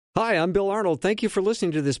Hi, I'm Bill Arnold. Thank you for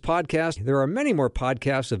listening to this podcast. There are many more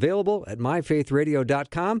podcasts available at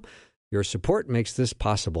myfaithradio.com. Your support makes this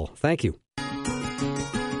possible. Thank you.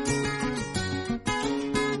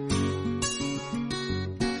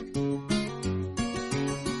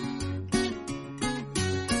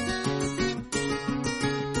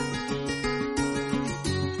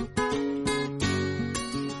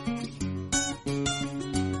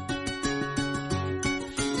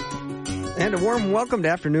 And a warm welcome to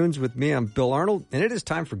Afternoons with me. I'm Bill Arnold, and it is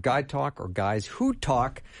time for Guy Talk, or Guys Who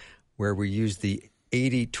Talk, where we use the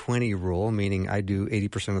 80-20 rule, meaning I do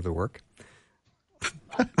 80% of the work.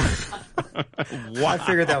 I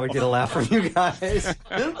figured that would get a laugh from you guys.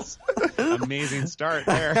 Amazing start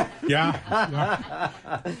there. Yeah.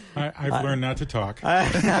 I've learned not to talk. I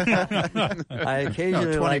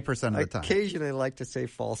occasionally 20% of the time. Occasionally like to say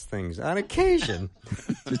false things. On occasion,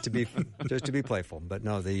 just to be playful. But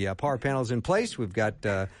no, the power panel is in place. We've got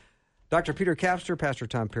Dr. Peter Kapsner, Pastor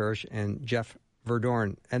Tom Parrish, and Jeff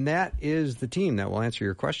Verdoorn. And that is the team that will answer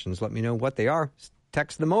your questions. Let me know what they are.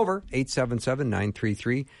 Text them over,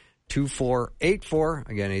 877-933-2484.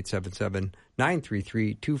 Again,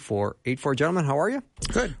 877-933-2484. Gentlemen, how are you?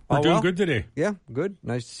 Good. We're doing good today. Yeah, good.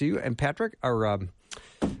 Nice to see you. And Patrick, or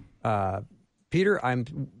Peter,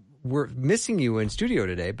 we're missing you in studio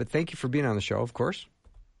today, but thank you for being on the show, of course.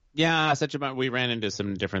 Yeah, we ran into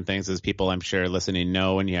some different things, as people I'm sure listening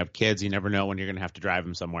know. When you have kids, you never know when you're going to have to drive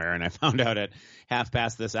them somewhere. And I found out at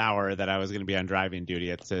 1:30 this hour that I was going to be on driving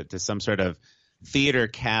duty to some sort of theater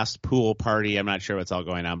cast pool party. I'm not sure what's all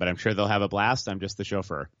going on, but I'm sure they'll have a blast. I'm just the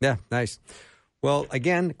chauffeur. Yeah, nice. Well,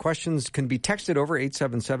 again, questions can be texted over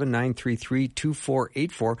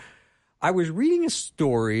 877-933-2484. I was reading a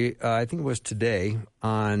story, I think it was today,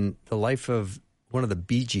 on the life of one of the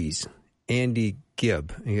Bee Gees, Andy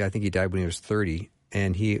Gibb. I think he died when he was 30,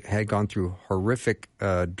 and he had gone through horrific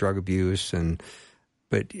drug abuse,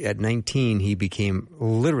 but at 19, he became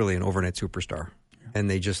literally an overnight superstar, and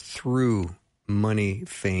they just threw money,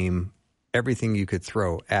 fame, everything you could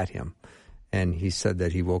throw at him. And he said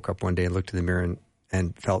that he woke up one day and looked in the mirror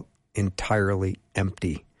and felt entirely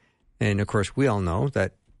empty. And, of course, we all know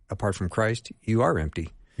that apart from Christ, you are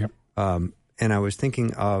empty. Yep. And I was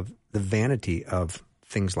thinking of the vanity of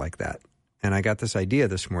things like that. And I got this idea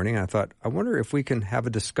this morning. I thought, I wonder if we can have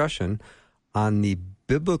a discussion on the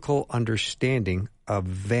biblical understanding of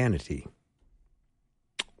vanity.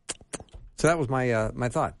 So that was my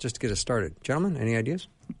thought, just to get us started. Gentlemen, any ideas?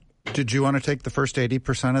 Did you want to take the first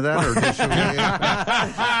 80% of that? Or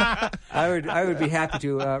I would be happy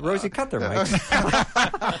to. Rosie, cut their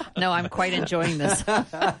mics. No, I'm quite enjoying this.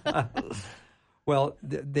 Well,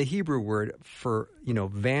 the Hebrew word for,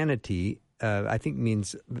 vanity, I think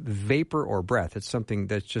means vapor or breath. It's something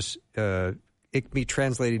that's just, it can be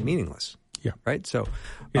translated meaningless. Yeah. Right? So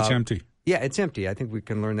it's empty. Yeah, it's empty. I think we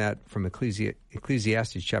can learn that from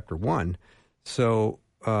Ecclesiastes chapter 1. So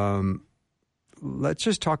let's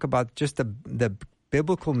just talk about just the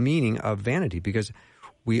biblical meaning of vanity, because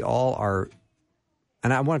we all are,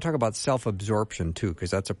 and I want to talk about self-absorption too,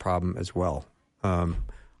 because that's a problem as well.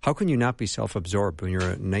 How can you not be self-absorbed when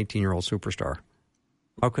you're a 19-year-old superstar?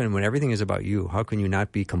 When everything is about you, how can you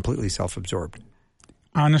not be completely self-absorbed?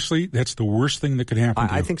 Honestly, that's the worst thing that could happen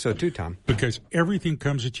to you. I think so too, Tom. Because everything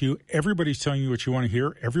comes at you. Everybody's telling you what you want to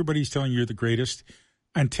hear. Everybody's telling you you're the greatest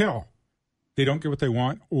until they don't get what they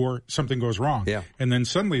want or something goes wrong. Yeah. And then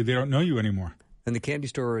suddenly they don't know you anymore. And the candy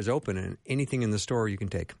store is open, and anything in the store you can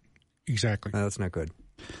take. Exactly. No, that's not good.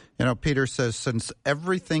 Peter says, since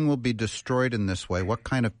everything will be destroyed in this way, what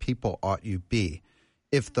kind of people ought you be?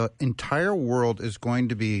 If the entire world is going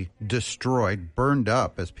to be destroyed, burned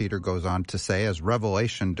up, as Peter goes on to say, as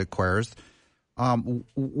Revelation declares,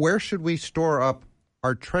 where should we store up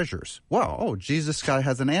our treasures? Well, Jesus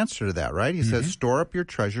has an answer to that, right? He says, store up your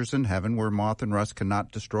treasures in heaven where moth and rust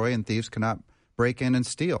cannot destroy and thieves cannot break in and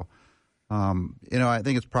steal. I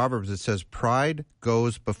think it's Proverbs that says, pride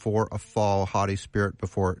goes before a fall, haughty spirit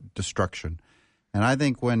before destruction. And I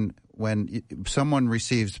think when someone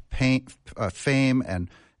receives fame and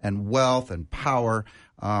wealth and power,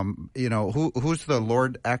 who's the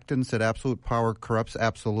Lord Acton said absolute power corrupts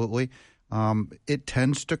absolutely. It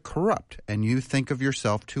tends to corrupt, and you think of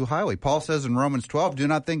yourself too highly. Paul says in Romans 12, do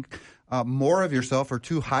not think more of yourself or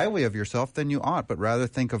too highly of yourself than you ought, but rather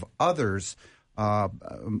think of others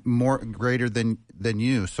more greater than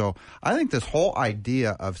you. So I think this whole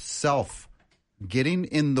idea of self getting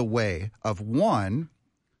in the way of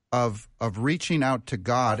reaching out to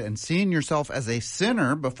God and seeing yourself as a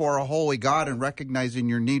sinner before a holy God and recognizing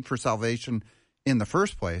your need for salvation in the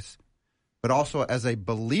first place, but also as a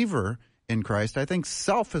believer in Christ, I think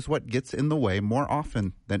self is what gets in the way more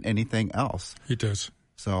often than anything else. It does.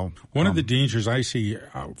 So one of the dangers I see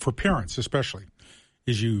for parents especially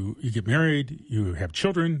is you get married, you have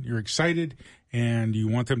children, you're excited, and you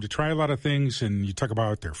want them to try a lot of things, and you talk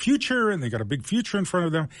about their future, and they got a big future in front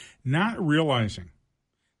of them, not realizing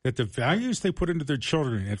that the values they put into their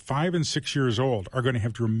children at 5 and 6 years old are going to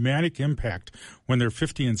have dramatic impact when they're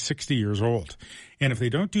 50 and 60 years old. And if they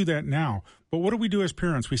don't do that now, but what do we do as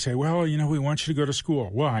parents? We say, well, we want you to go to school.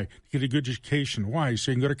 Why? To get a good education. Why? So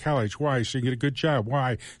you can go to college. Why? So you can get a good job.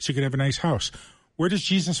 Why? So you can have a nice house. Where does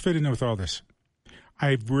Jesus fit in with all this?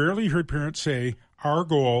 I've rarely heard parents say, our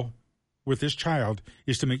goal with this child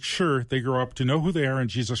is to make sure they grow up to know who they are in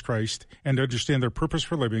Jesus Christ and to understand their purpose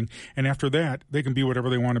for living. And after that, they can be whatever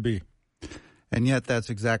they want to be. And yet that's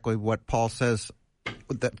exactly what Paul says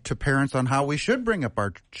to parents on how we should bring up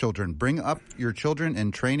our children. Bring up your children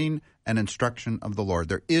in training and instruction of the Lord.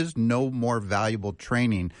 There is no more valuable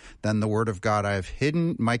training than the Word of God. I have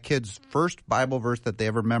hidden my kids' first Bible verse that they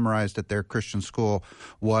ever memorized at their Christian school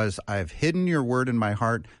was, I have hidden your word in my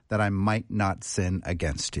heart that I might not sin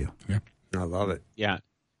against you. Yeah. I love it. Yeah.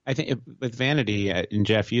 I think with vanity, and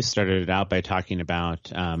Jeff, you started it out by talking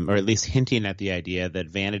about, or at least hinting at the idea that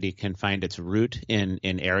vanity can find its root in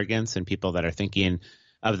arrogance and people that are thinking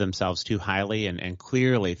of themselves too highly and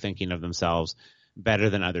clearly thinking of themselves better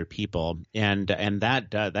than other people. And that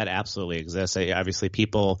absolutely exists. Obviously,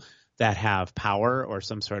 people that have power or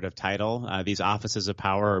some sort of title, these offices of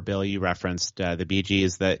power, or Bill, you referenced the Bee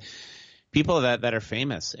Gees, that people that are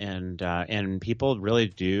famous and people really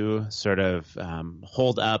do sort of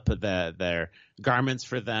hold up their garments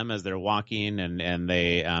for them as they're walking, and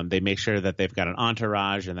they make sure that they've got an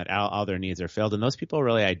entourage and that all their needs are filled. And those people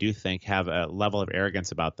really, I do think, have a level of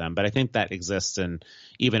arrogance about them. But I think that exists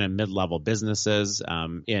even in mid-level businesses,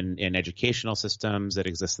 in educational systems. It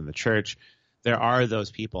exists in the church. There are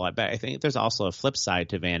those people. But I think there's also a flip side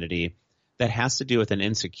to vanity that has to do with an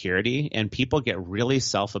insecurity, and people get really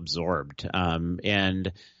self-absorbed,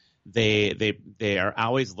 and they are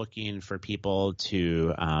always looking for people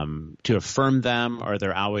to affirm them, or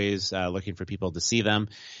they're always looking for people to see them,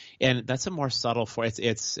 and that's a more subtle form.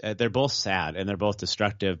 It's they're both sad and they're both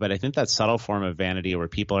destructive, but I think that subtle form of vanity where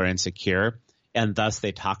people are insecure and thus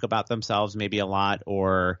they talk about themselves maybe a lot,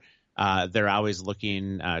 or they're always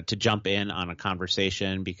looking to jump in on a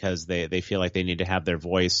conversation because they feel like they need to have their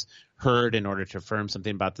voice heard in order to affirm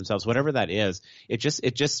something about themselves. Whatever that is, it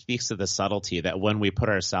just speaks to the subtlety that when we put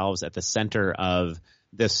ourselves at the center of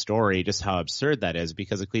this story, just how absurd that is,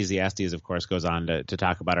 because Ecclesiastes, of course, goes on to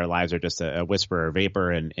talk about our lives are just a whisper or vapor,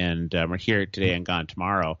 and we're here today and gone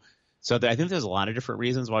tomorrow. So I think there's a lot of different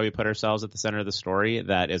reasons why we put ourselves at the center of the story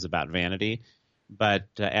that is about vanity. But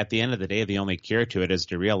at the end of the day, the only cure to it is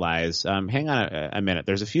to realize, hang on a minute,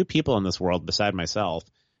 there's a few people in this world beside myself.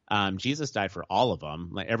 Jesus died for all of them,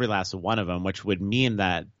 like every last one of them, which would mean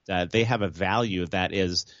that they have a value that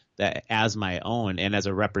is that as my own, and as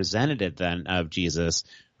a representative then of Jesus,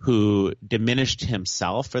 who diminished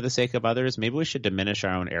himself for the sake of others. Maybe we should diminish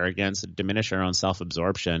our own arrogance, diminish our own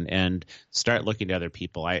self-absorption, and start looking to other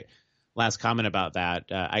people. Last comment about that,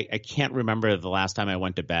 I can't remember the last time I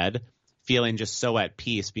went to bed feeling just so at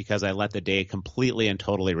peace because I let the day completely and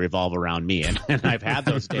totally revolve around me. And I've had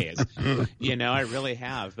those days, I really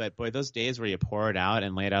have. But boy, those days where you pour it out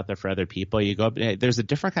and lay it out there for other people, you go up, there's a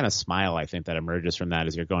different kind of smile, I think, that emerges from that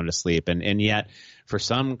as you're going to sleep. And yet, for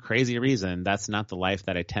some crazy reason, that's not the life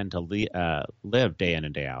that I tend to live day in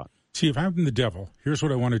and day out. See, if I'm the devil, here's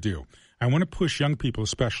what I want to do. I want to push young people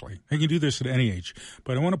especially. I can do this at any age,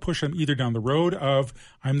 but I want to push them either down the road of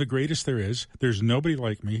I'm the greatest there is, there's nobody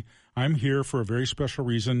like me, I'm here for a very special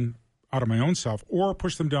reason out of my own self, or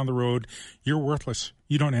push them down the road, you're worthless,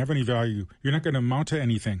 you don't have any value, you're not going to amount to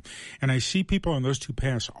anything. And I see people on those two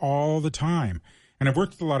paths all the time. And I've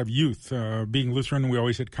worked with a lot of youth. Being Lutheran, we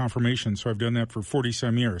always had confirmation, so I've done that for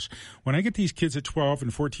 40-some years. When I get these kids at 12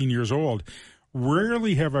 and 14 years old,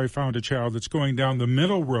 rarely have I found a child that's going down the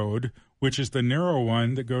middle road, which is the narrow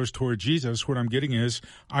one that goes toward Jesus. What I'm getting is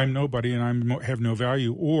I'm nobody and I have no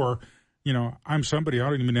value, or, I'm somebody. I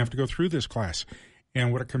don't even have to go through this class.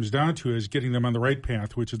 And what it comes down to is getting them on the right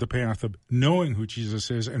path, which is the path of knowing who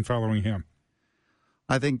Jesus is and following him.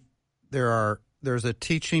 I think there's a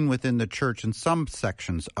teaching within the church in some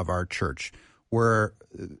sections of our church where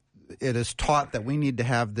it is taught that we need to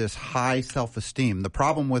have this high self-esteem. The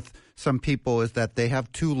problem with some people is that they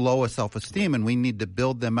have too low a self-esteem, and we need to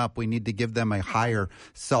build them up. We need to give them a higher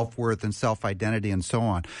self-worth and self-identity and so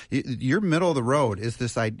on. Your middle of the road is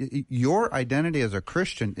this idea. Your identity as a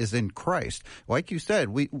Christian is in Christ. Like you said,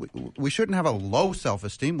 we shouldn't have a low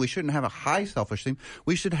self-esteem. We shouldn't have a high self-esteem.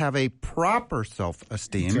 We should have a proper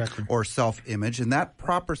self-esteem or self-image, and that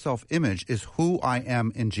proper self-image is who I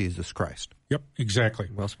am in Jesus Christ. Yep, exactly.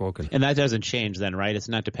 Well spoken. And that doesn't change then, right? It's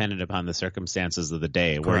not dependent upon the circumstances of the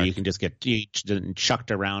day where you can just get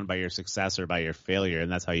chucked around by your success or by your failure,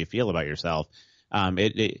 and that's how you feel about yourself.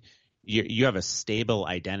 You have a stable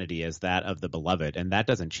identity as that of the beloved, and that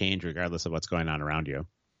doesn't change regardless of what's going on around you.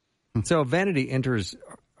 So vanity enters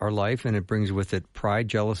our life, and it brings with it pride,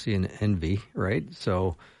 jealousy, and envy, right?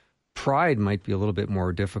 So pride might be a little bit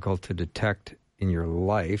more difficult to detect in your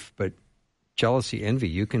life, but jealousy, envy,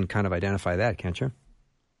 you can kind of identify that, can't you?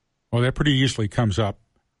 Well, that pretty easily comes up.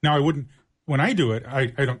 Now, I wouldn't, when I do it, I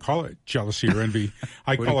don't call it jealousy or envy.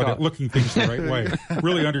 I call it looking things the right way,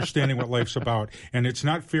 really understanding what life's about. And it's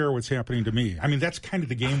not fair what's happening to me. I mean, that's kind of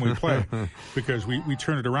the game we play because we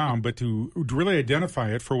turn it around. But to really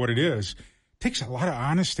identify it for what it is takes a lot of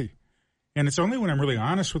honesty. And it's only when I'm really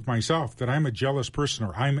honest with myself that I'm a jealous person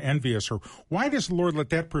or I'm envious or why does the Lord let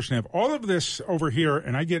that person have all of this over here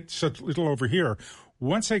and I get such little over here?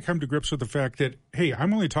 Once I come to grips with the fact that, hey,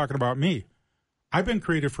 I'm only talking about me. I've been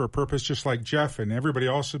created for a purpose just like Jeff and everybody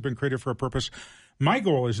else has been created for a purpose. My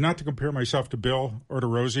goal is not to compare myself to Bill or to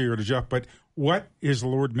Rosie or to Jeff, but what is the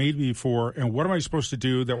Lord made me for and what am I supposed to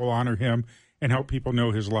do that will honor him and help people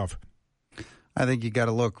know his love? I think you got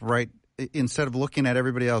to look right. Instead of looking at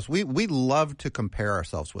everybody else, we love to compare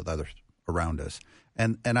ourselves with others around us.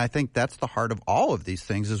 And I think that's the heart of all of these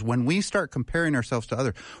things is when we start comparing ourselves to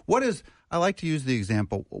others. I like to use the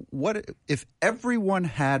example, what if everyone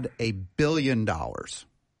had $1 billion?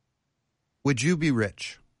 Would you be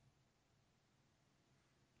rich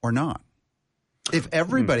or not? If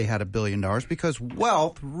everybody had $1 billion, because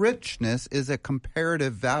wealth, richness is a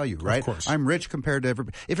comparative value, right? Of course. I'm rich compared to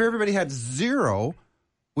everybody. If everybody had zero,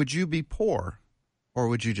 would you be poor or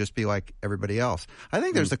would you just be like everybody else? I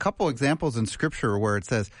think there's a couple examples in Scripture where it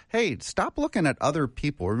says, hey, stop looking at other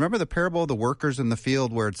people. Remember the parable of the workers in the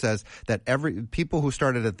field where it says that people who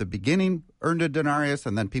started at the beginning earned a denarius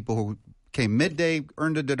and then people who came midday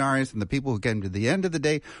earned a denarius and the people who came to the end of the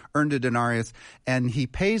day earned a denarius. And he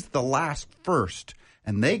pays the last first.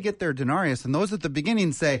 And they get their denarius, and those at the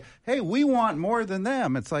beginning say, hey, we want more than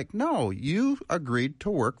them. It's like, no, you agreed to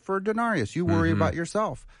work for a denarius. You worry about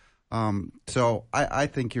yourself. So I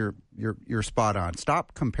think you're spot on.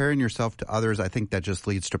 Stop comparing yourself to others. I think that just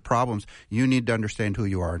leads to problems. You need to understand who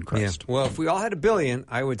you are in Christ. Yeah. Well, if we all had $1 billion,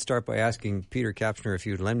 I would start by asking Peter Kapsner if he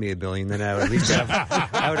would lend me $1 billion. Then I would at least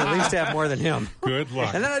have more than him. Good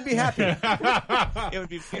luck. And then I'd be happy. It would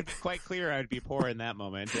be quite clear I would be poor in that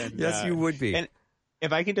moment. And, yes, you would be. And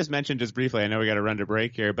if I can just mention just briefly, I know we got to run to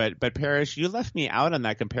break here, but Parrish, you left me out on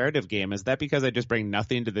that comparative game. Is that because I just bring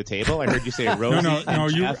nothing to the table? I heard you say Rosie. No.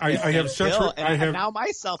 I have such. Now my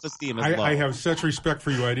self-esteem is low. I have such respect for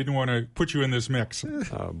you. I didn't want to put you in this mix.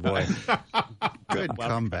 Oh boy, good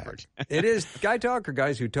comeback. It is Guy Talk or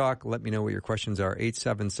Guys Who Talk. Let me know what your questions are.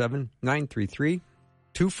 877-933-2484.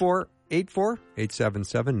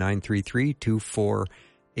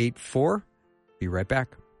 877-933-2484. Be right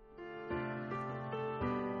back.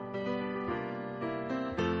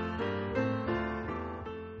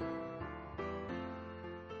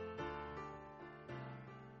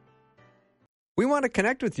 We want to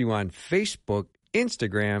connect with you on Facebook,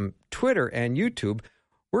 Instagram, Twitter, and YouTube.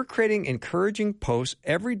 We're creating encouraging posts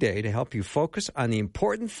every day to help you focus on the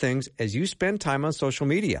important things as you spend time on social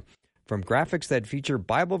media. From graphics that feature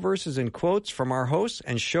Bible verses and quotes from our hosts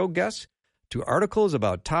and show guests, to articles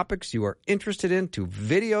about topics you are interested in, to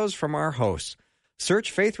videos from our hosts. Search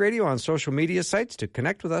Faith Radio on social media sites to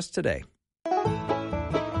connect with us today.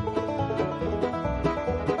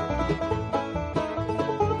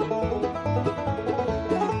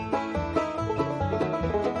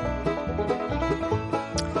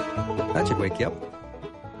 That should wake you up.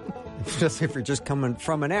 Just if you're just coming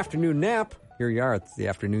from an afternoon nap, here you are at the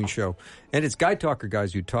afternoon show. And it's Guy Talk or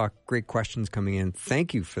Guys Who Talk. Great questions coming in.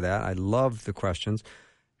 Thank you for that. I love the questions.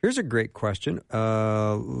 Here's a great question.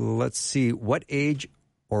 Let's see. What age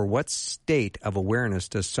or what state of awareness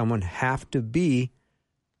does someone have to be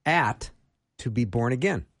at to be born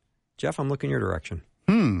again? Jeff, I'm looking your direction.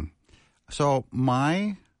 So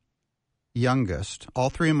my youngest, all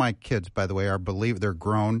three of my kids, by the way, they're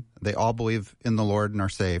grown. They all believe in the Lord and are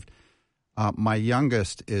saved. My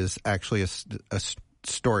youngest is actually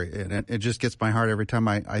story, and it just gets my heart every time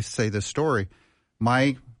I say this story.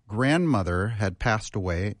 My grandmother had passed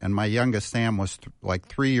away, and my youngest Sam was like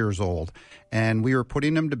 3 years old, and we were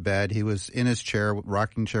putting him to bed. He was in his chair,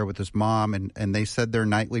 rocking chair with his mom, and they said their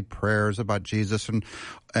nightly prayers about Jesus,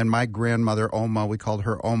 and my grandmother, Oma, we called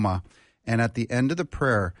her Oma, and at the end of the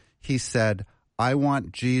prayer, he said, "I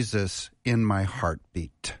want Jesus in my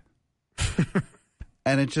heartbeat."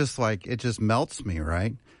 And it just melts me,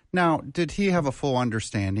 right? Now, did he have a full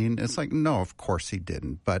understanding? It's like, no, of course he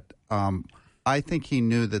didn't, but I think he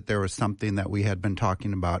knew that there was something that we had been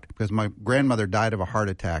talking about, because my grandmother died of a heart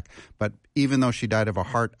attack. But even though she died of a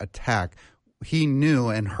heart attack, he knew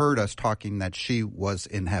and heard us talking that she was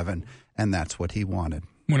in heaven, and that's what he wanted.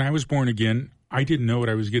 When I was born again, I didn't know what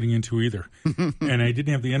I was getting into either, and I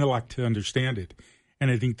didn't have the intellect to understand it. And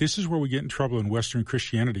I think this is where we get in trouble in Western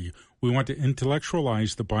Christianity. We want to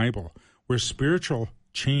intellectualize the Bible, where spiritual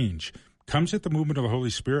change comes at the movement of the Holy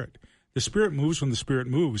Spirit. The Spirit moves when the Spirit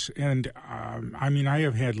moves. And, I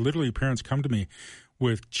have had literally parents come to me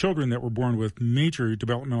with children that were born with major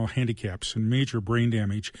developmental handicaps and major brain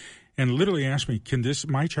damage and literally ask me, can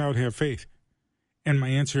my child have faith? And my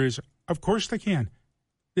answer is, of course they can.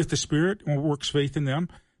 If the Spirit works faith in them,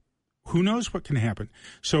 who knows what can happen?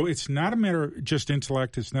 So it's not a matter of just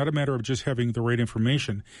intellect. It's not a matter of just having the right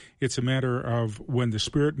information. It's a matter of when the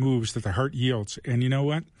Spirit moves that the heart yields. And you know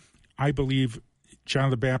what? I believe John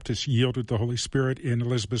the Baptist yielded the Holy Spirit in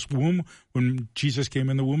Elizabeth's womb when Jesus came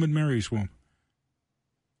in the womb in Mary's womb.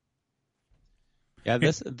 Yeah,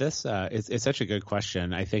 this is such a good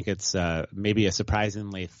question. I think it's maybe a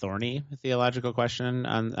surprisingly thorny theological question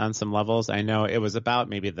on some levels. I know it was about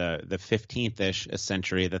maybe the 15th-ish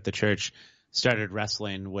century that the church started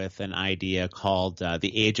wrestling with an idea called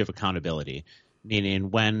the age of accountability,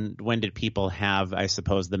 meaning when did people have, I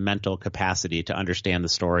suppose, the mental capacity to understand the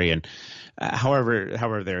story, and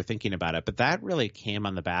however they're thinking about it. But that really came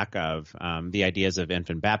on the back of the ideas of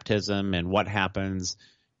infant baptism and what happens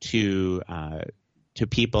to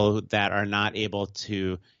people that are not able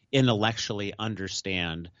to intellectually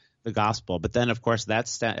understand the gospel. But then, of course,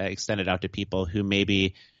 that's extended out to people who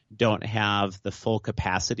maybe don't have the full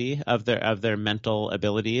capacity of their mental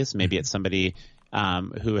abilities. Maybe it's somebody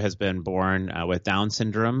who has been born with Down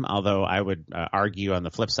syndrome, although I would argue on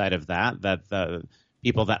the flip side of that the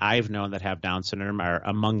people that I've known that have Down syndrome are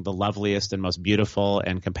among the loveliest and most beautiful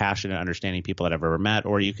and compassionate, understanding people I've ever met.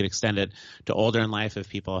 Or you could extend it to older in life if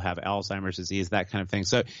people have Alzheimer's disease, that kind of thing.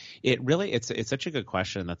 So it's such a good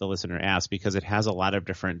question that the listener asked, because it has a lot of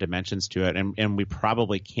different dimensions to it, and we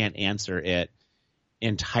probably can't answer it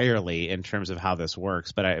entirely in terms of how this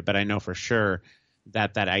works. But I know for sure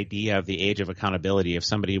that idea of the age of accountability, if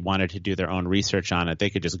somebody wanted to do their own research on it,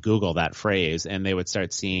 they could just Google that phrase and they would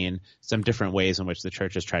start seeing some different ways in which the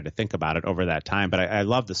church has tried to think about it over that time. But I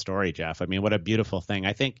love the story, Jeff. I mean, what a beautiful thing.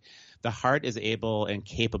 I think the heart is able and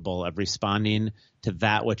capable of responding to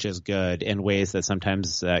that which is good in ways that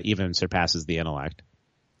sometimes even surpasses the intellect.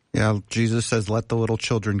 Yeah, Jesus says, "Let the little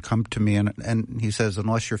children come to me," and he says,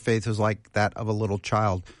 "Unless your faith is like that of a little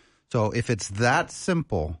child." So if it's that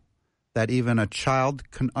simple that even a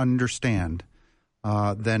child can understand,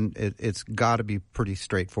 then it's got to be pretty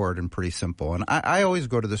straightforward and pretty simple. And I always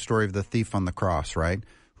go to the story of the thief on the cross, right,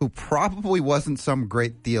 who probably wasn't some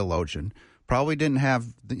great theologian, probably didn't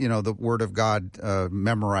have the Word of God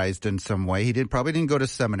memorized in some way. He probably didn't go to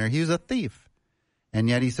seminary. He was a thief. And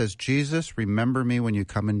yet he says, "Jesus, remember me when you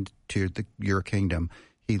come into your kingdom."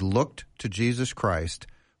 He looked to Jesus Christ,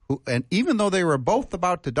 and even though they were both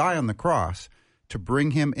about to die on the cross, to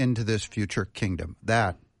bring him into this future kingdom.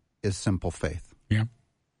 That is simple faith. Yeah.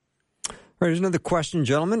 All right, here's another question,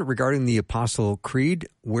 gentlemen, regarding the Apostle Creed.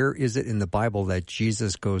 Where is it in the Bible that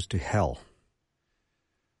Jesus goes to hell?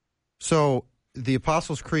 So the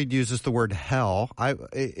Apostles' Creed uses the word hell.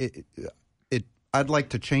 I'd like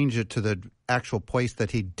to change it to the actual place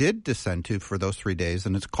that he did descend to for those 3 days,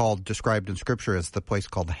 and it's described in Scripture as the place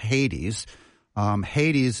called Hades.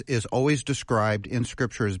 Hades is always described in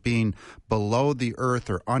Scripture as being below the earth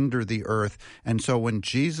or under the earth. And so when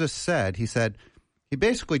Jesus he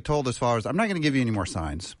basically told his followers, "I'm not going to give you any more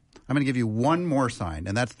signs. I'm going to give you one more sign,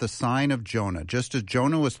 and that's the sign of Jonah. Just as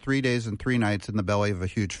Jonah was 3 days and 3 nights in the belly of a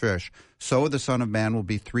huge fish, so the Son of Man will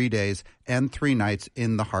be 3 days and 3 nights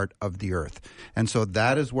in the heart of the earth." And so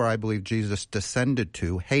that is where I believe Jesus descended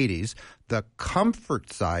to, Hades, the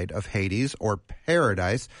comfort side of Hades, or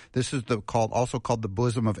paradise. This is also called the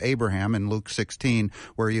bosom of Abraham in Luke 16,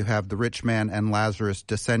 where you have the rich man and Lazarus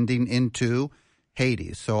descending into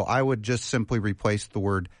Hades. So I would just simply replace the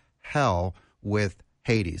word hell with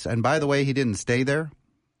Hades. And by the way, he didn't stay there.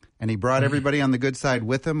 And he brought everybody on the good side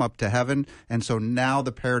with him up to heaven. And so now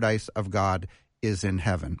the paradise of God is in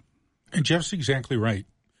heaven. And Jeff's exactly right.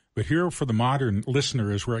 But here for the modern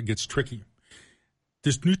listener is where it gets tricky.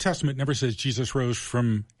 This New Testament never says Jesus rose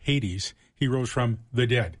from Hades. He rose from the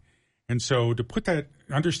dead. And so to put that,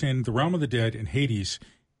 understand the realm of the dead and Hades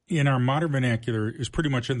in our modern vernacular is pretty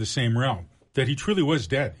much in the same realm, that he truly was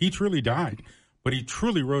dead. He truly died, but he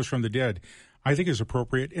truly rose from the dead, I think is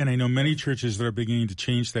appropriate. And I know many churches that are beginning to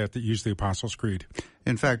change that use the Apostles' Creed.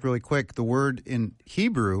 In fact, really quick, the word in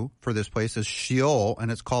Hebrew for this place is Sheol,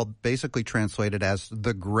 and it's called basically translated as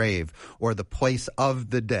the grave or the place of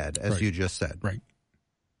the dead, as you just said. Right.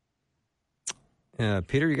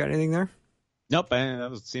 Peter, you got anything there? Nope,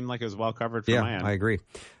 that seemed like it was well covered from my end. I agree.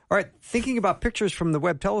 All right, thinking about pictures from the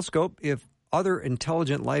Webb telescope, if other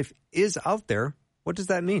intelligent life is out there, what does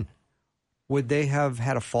that mean? Would they have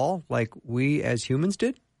had a fall like we as humans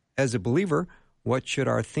did? As a believer, what should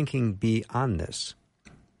our thinking be on this?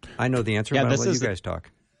 I know the answer, but I'll let you guys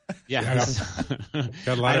talk. Yeah.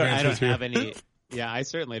 Got a lot of answers here. Have any... Yeah, I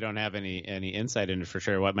certainly don't have any insight into for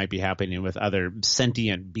sure what might be happening with other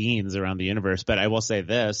sentient beings around the universe. But I will say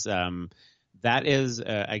this, that is,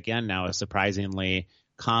 again, now a surprisingly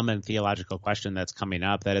common theological question that's coming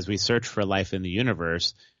up, that as we search for life in the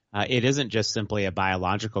universe, it isn't just simply a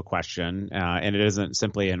biological question, and it isn't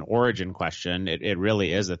simply an origin question. It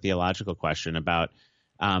really is a theological question about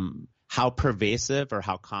how pervasive or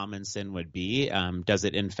how common sin would be. Does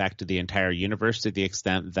it infect the entire universe to the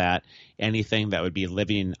extent that anything that would be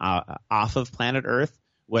living off of planet Earth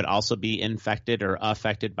would also be infected or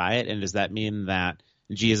affected by it? And does that mean that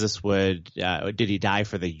Jesus did he die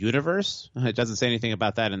for the universe? It doesn't say anything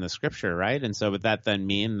about that in the scripture, right? And so would that then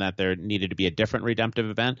mean that there needed to be a different redemptive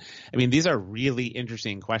event? I mean, these are really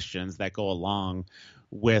interesting questions that go along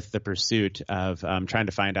with the pursuit of trying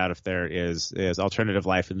to find out if there is alternative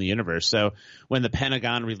life in the universe. So when the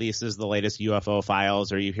Pentagon releases the latest UFO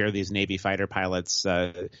files, or you hear these Navy fighter pilots,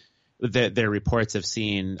 their reports of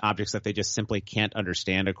seeing objects that they just simply can't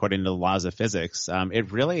understand according to the laws of physics,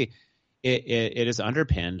 it is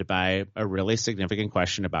underpinned by a really significant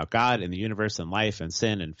question about God and the universe and life and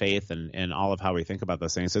sin and faith and all of how we think about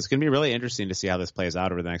those things. So it's going to be really interesting to see how this plays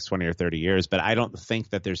out over the next 20 or 30 years. But I don't think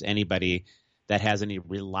that there's anybody that has any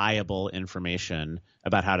reliable information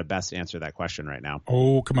about how to best answer that question right now.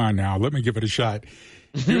 Oh, come on now. Let me give it a shot.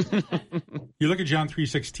 You look at John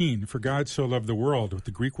 3:16. For God so loved the world.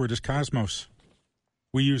 The Greek word is cosmos.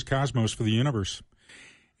 We use cosmos for the universe.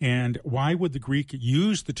 And why would the Greek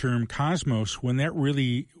use the term cosmos when that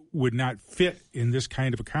really would not fit in this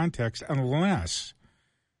kind of a context, unless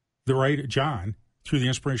the writer John, through the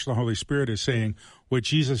inspiration of the Holy Spirit, is saying what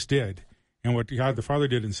Jesus did and what God the Father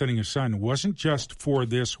did in sending his Son wasn't just for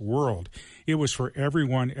this world. It was for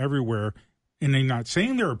everyone, everywhere. And I'm not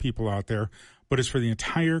saying there are people out there, but it's for the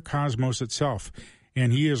entire cosmos itself.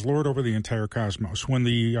 And he is Lord over the entire cosmos. When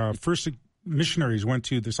the first missionaries went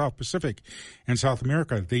to the South Pacific and South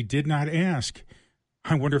America, they did not ask,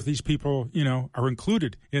 I wonder if these people, are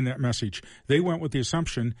included in that message. They went with the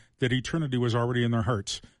assumption that eternity was already in their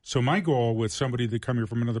hearts. So my goal with somebody that come here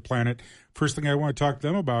from another planet, first thing I want to talk to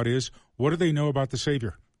them about is, what do they know about the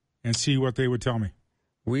Savior? And see what they would tell me.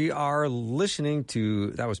 We are listening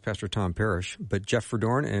to, that was Pastor Tom Parrish, but Jeff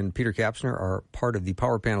Verdoorn and Peter Kapsner are part of the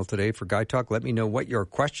power panel today for Guy Talk. Let me know what your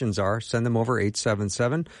questions are. Send them over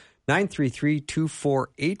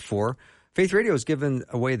 877-933-2484. Faith Radio has given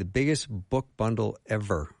away the biggest book bundle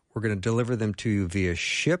ever. We're going to deliver them to you via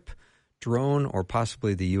ship, drone, or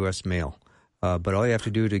possibly the U.S. mail. But all you have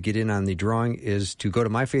to do to get in on the drawing is to go to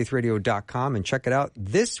myfaithradio.com and check it out.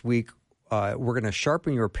 This week, we're going to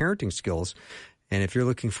sharpen your parenting skills. And if you're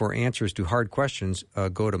looking for answers to hard questions,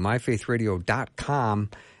 go to myfaithradio.com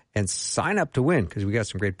and sign up to win, because we got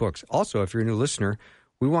some great books. Also, if you're a new listener,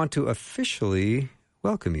 we want to officially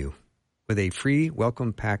welcome you with a free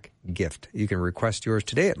welcome pack gift. You can request yours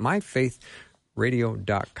today at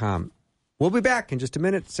myfaithradio.com. We'll be back in just a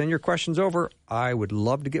minute. Send your questions over. I would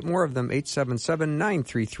love to get more of them.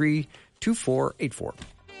 877-933-2484.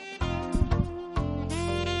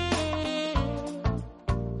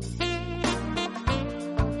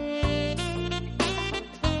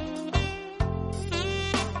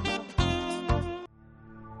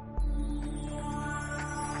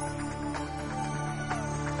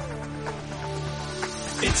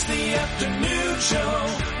 It's the afternoon show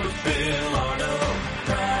with Bill Arnold.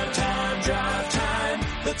 Prime time, drive time.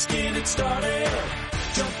 Let's get it started.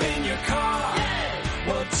 Jump in your car.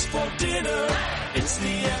 What's for dinner? It's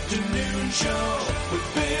the afternoon show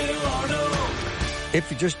with Bill Arnold. If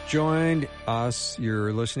you just joined us,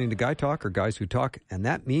 you're listening to Guy Talk, or Guys Who Talk, and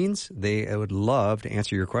that means they would love to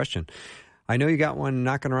answer your question. I know you got one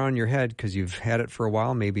knocking around in your head because you've had it for a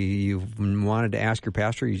while. Maybe you've wanted to ask your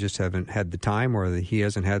pastor, you just haven't had the time, or he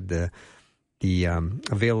hasn't had the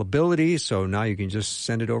availability, so now you can just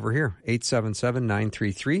send it over here,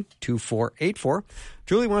 877-933-2484.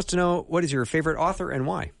 Julie wants to know, what is your favorite author and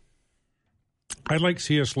why? I like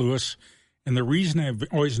C.S. Lewis. And the reason I've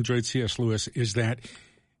always enjoyed C.S. Lewis is that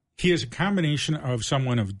he is a combination of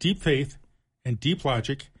someone of deep faith and deep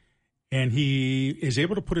logic, and he is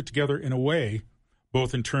able to put it together in a way,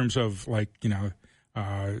 both in terms of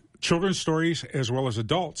children's stories as well as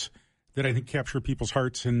adults, that I think capture people's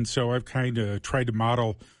hearts. And so I've kind of tried to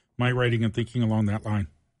model my writing and thinking along that line.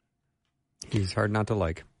 He's hard not to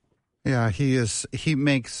like. Yeah, he is. He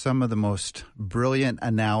makes some of the most brilliant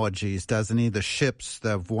analogies, doesn't he? The ships,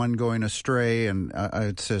 the one going astray, and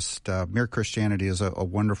it's just Mere Christianity is a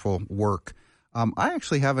wonderful work. I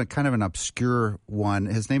actually have a kind of an obscure one.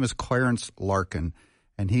 His name is Clarence Larkin,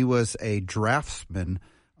 and he was a draftsman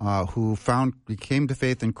who came to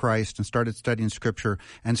faith in Christ and started studying Scripture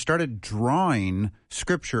and started drawing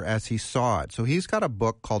Scripture as he saw it. So he's got a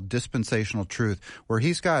book called Dispensational Truth where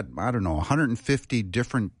he's got, 150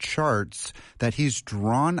 different charts that he's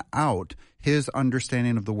drawn out his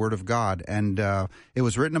understanding of the Word of God. And it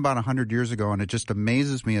was written about 100 years ago, and it just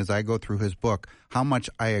amazes me as I go through his book how much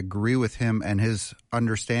I agree with him and his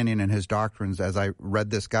understanding and his doctrines as I read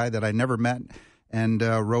this guy that I never met and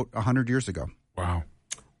wrote 100 years ago. Wow.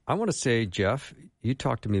 I want to say, Jeff, you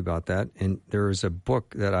talked to me about that, and there was a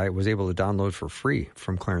book that I was able to download for free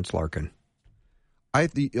from Clarence Larkin. A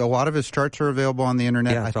lot of his charts are available on the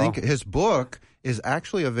internet. Yeah, I think his book is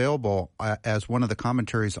actually available as one of the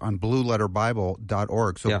commentaries on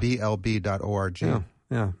blueletterbible.org, so blb.org.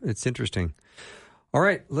 Yeah, it's interesting. All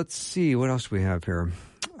right, let's see. What else we have here?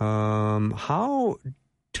 How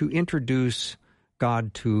to introduce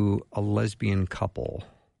God to a lesbian couple.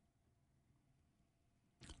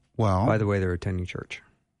 Well, by the way, they're attending church.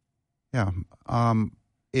 Yeah.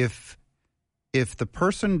 If the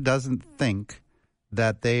person doesn't think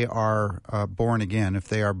that they are born again, if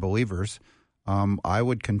they are believers, I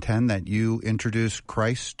would contend that you introduce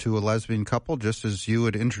Christ to a lesbian couple just as you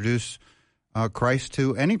would introduce Christ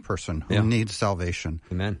to any person who needs salvation.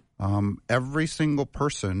 Amen. Every single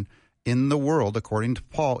person in the world, according to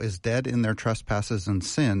Paul, is dead in their trespasses and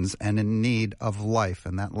sins and in need of life,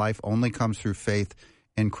 and that life only comes through faith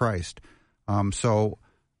in Christ. There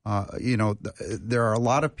are a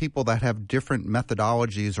lot of people that have different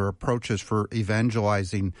methodologies or approaches for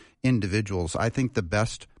evangelizing individuals. I think the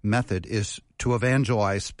best method is to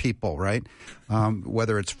evangelize people, right?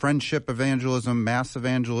 Whether it's friendship evangelism, mass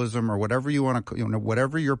evangelism, or whatever you want to,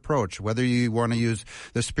 whatever your approach, whether you want to use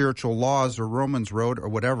the spiritual laws or Romans Road or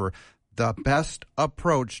whatever, the best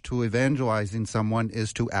approach to evangelizing someone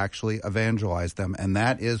is to actually evangelize them, and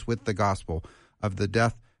that is with the gospel of the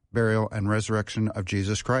death, burial, and resurrection of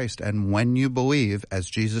Jesus Christ. And when you believe, as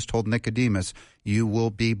Jesus told Nicodemus, you will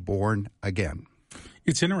be born again.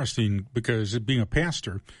 It's interesting because being a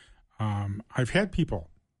pastor, I've had people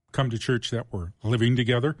come to church that were living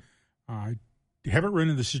together. I haven't run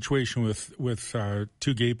into the situation with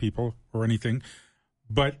two gay people or anything.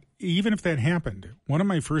 But even if that happened, one of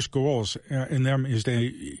my first goals in them is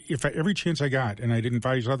every chance I got, and I'd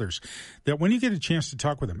advise others, that when you get a chance to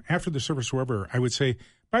talk with them after the service or wherever, I would say,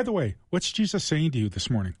 by the way, what's Jesus saying to you this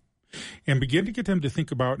morning? And begin to get them to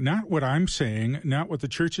think about not what I'm saying, not what the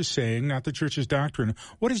church is saying, not the church's doctrine.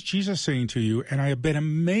 What is Jesus saying to you? And I have been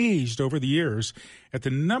amazed over the years at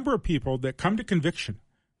the number of people that come to conviction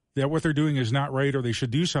that what they're doing is not right or they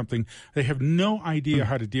should do something. They have no idea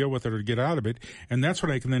how to deal with it or get out of it. And that's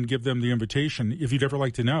when I can then give them the invitation, if you'd ever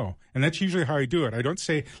like to know. And that's usually how I do it. I don't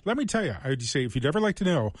say, let me tell you. I would say, if you'd ever like to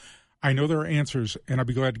know, I know there are answers and I'll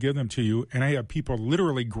be glad to give them to you. And I have people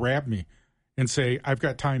literally grab me and say, I've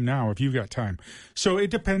got time now if you've got time. So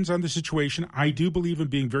it depends on the situation. I do believe in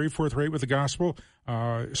being very forthright with the gospel,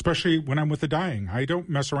 especially when I'm with the dying. I don't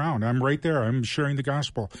mess around. I'm right there. I'm sharing the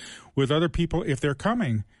gospel with other people. If they're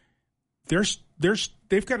coming,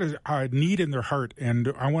 they've got a need in their heart,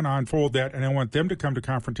 and I want to unfold that, and I want them to come to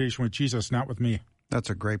confrontation with Jesus, not with me. That's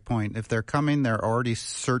a great point. If they're coming, they're already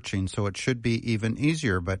searching, so it should be even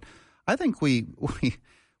easier. But I think we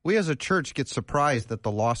as a church get surprised that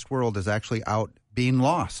the lost world is actually out being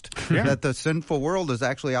lost, that the sinful world is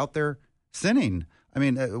actually out there sinning. I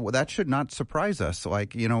mean, that should not surprise us.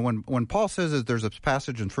 Like, when Paul says that there's a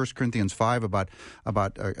passage in 1 Corinthians 5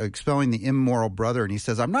 about expelling the immoral brother, and he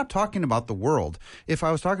says, I'm not talking about the world. If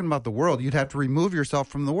I was talking about the world, you'd have to remove yourself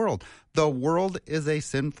from the world. The world is a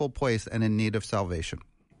sinful place and in need of salvation.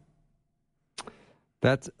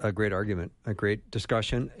 That's a great argument, a great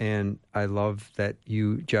discussion, and I love that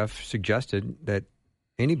you, Jeff, suggested that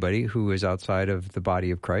anybody who is outside of the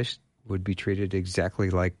body of Christ would be treated exactly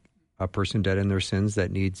like a person dead in their sins that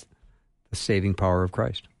needs the saving power of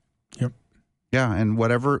Christ. Yep. Yeah, and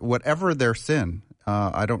whatever their sin,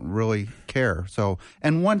 I don't really care. So,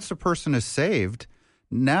 and once a person is saved,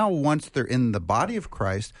 now once they're in the body of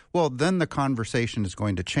Christ, well, then the conversation is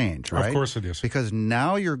going to change, right? Of course it is. Because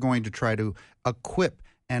now you're going to try to equip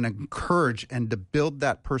and encourage and to build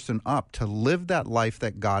that person up to live that life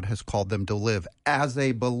that God has called them to live as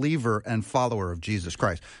a believer and follower of Jesus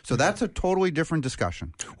Christ. So that's a totally different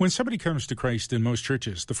discussion. When somebody comes to Christ in most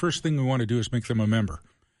churches, the first thing we want to do is make them a member.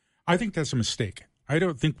 I think that's a mistake. I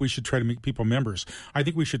don't think we should try to make people members. I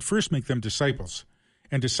think we should first make them disciples.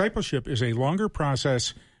 And discipleship is a longer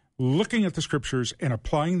process, looking at the scriptures and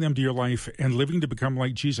applying them to your life and living to become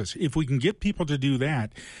like Jesus. If we can get people to do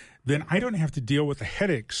that, then I don't have to deal with the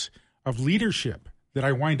headaches of leadership that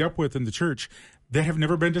I wind up with in the church that have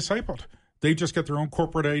never been discipled. They just got their own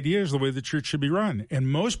corporate ideas the way the church should be run.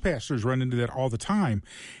 And most pastors run into that all the time,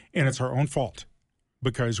 and it's our own fault.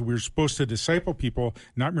 Because we're supposed to disciple people,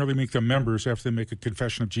 not merely make them members after they make a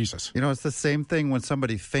confession of Jesus. It's the same thing when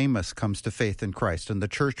somebody famous comes to faith in Christ and the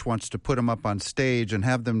church wants to put them up on stage and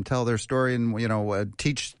have them tell their story and,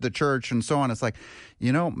 teach the church and so on. It's like,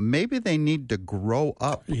 maybe they need to grow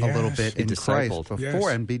up a little bit in Christ before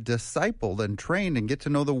and be discipled and trained and get to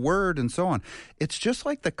know the word and so on. It's just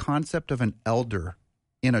like the concept of an elder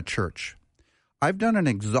in a church. I've done an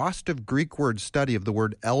exhaustive Greek word study of the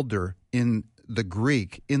word elder in the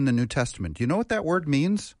Greek in the New Testament. Do you know what that word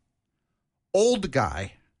means? Old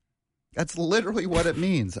guy. That's literally what it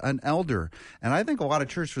means, an elder. And I think a lot of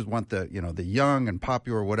churches want the young and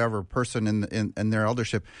popular whatever person in their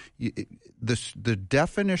eldership. The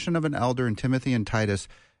definition of an elder in Timothy and Titus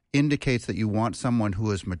indicates that you want someone who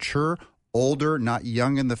is mature, older, not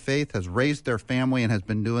young in the faith, has raised their family and has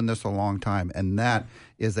been doing this a long time. And that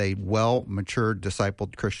is a well-matured,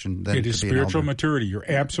 discipled Christian. It is spiritual maturity. You're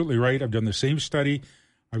absolutely right. I've done the same study.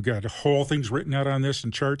 I've got whole things written out on this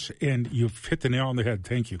in charts, and you've hit the nail on the head.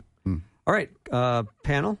 Thank you. All right,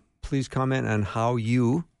 panel, please comment on how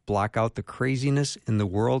you block out the craziness in the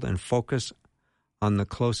world and focus on the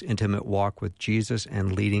close, intimate walk with Jesus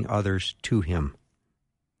and leading others to him.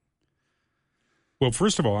 Well,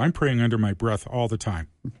 first of all, I'm praying under my breath all the time.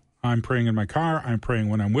 I'm praying in my car. I'm praying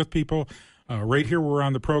when I'm with people. Right here, we're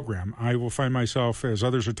on the program. I will find myself, as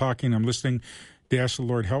others are talking, I'm listening, to ask the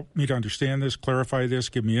Lord, help me to understand this, clarify this,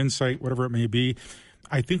 give me insight, whatever it may be.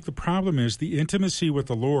 I think the problem is the intimacy with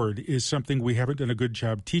the Lord is something we haven't done a good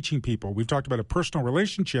job teaching people. We've talked about a personal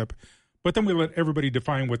relationship, but then we let everybody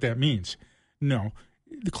define what that means. No.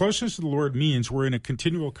 The closeness to the Lord means we're in a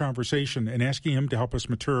continual conversation and asking him to help us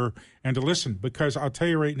mature and to listen. Because I'll tell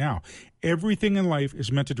you right now, everything in life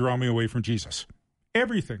is meant to draw me away from Jesus.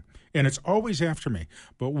 Everything. And it's always after me.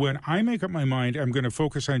 But when I make up my mind, I'm going to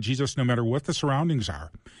focus on Jesus no matter what the surroundings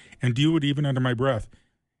are and do it even under my breath.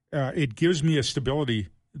 It gives me a stability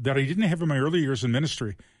that I didn't have in my early years in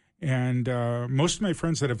ministry. And most of my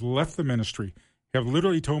friends that have left the ministry have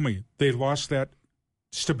literally told me they lost that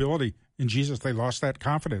stability in Jesus. They lost that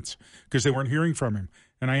confidence because they weren't hearing from him.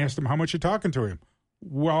 And I asked them, how much you talking to him?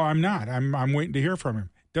 Well, I'm not. I'm waiting to hear from him.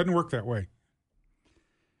 Doesn't work that way.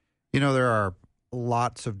 There are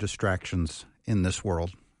lots of distractions in this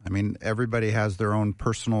world. I mean, everybody has their own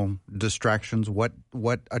personal distractions. What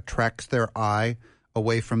attracts their eye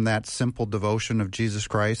away from that simple devotion of Jesus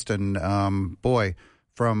Christ? And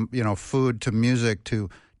from food to music to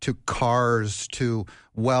cars to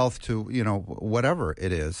wealth to whatever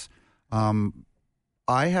it is.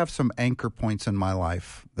 I have some anchor points in my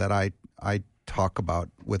life that I talk about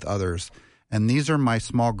with others, and these are my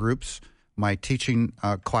small groups, my teaching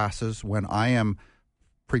classes when I am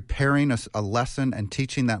preparing a lesson and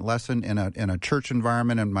teaching that lesson in a church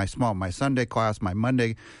environment. In my Sunday class, my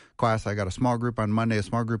Monday class, I got a small group on Monday, a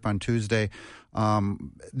small group on Tuesday.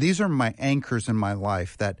 These are my anchors in my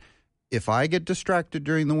life that if I get distracted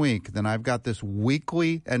during the week, then I've got this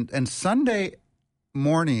weekly and Sunday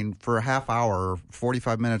morning for a half hour or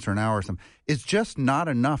 45 minutes or an hour or something is just not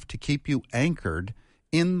enough to keep you anchored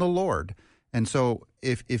in the Lord. And so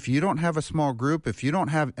if you don't have a small group, if you don't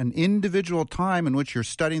have an individual time in which you're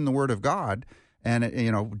studying the Word of God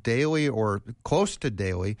and daily or close to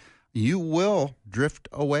daily, you will drift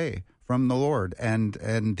away from the Lord, and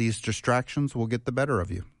these distractions will get the better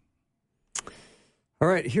of you. All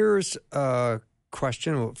right, here's a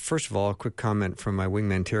question. Well, first of all, a quick comment from my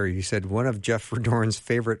wingman, Terry. He said, one of Jeff Verdoorn's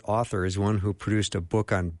favorite authors is one who produced a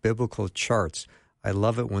book on biblical charts. I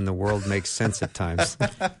love it when the world makes sense at times.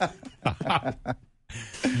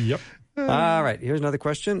 Yep. All right, here's another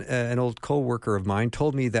question. An old co-worker of mine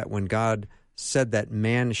told me that when God said that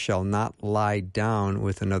man shall not lie down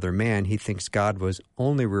with another man, he thinks God was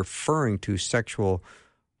only referring to sexual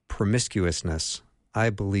promiscuousness.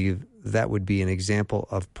 I believe that would be an example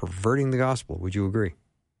of perverting the gospel. Would you agree?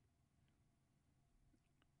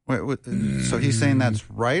 Wait, so he's saying that's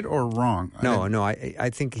right or wrong? No.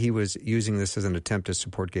 I think he was using this as an attempt to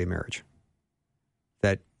support gay marriage.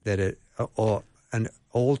 That an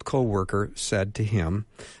old co-worker said to him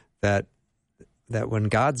that when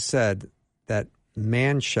God said that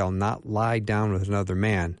man shall not lie down with another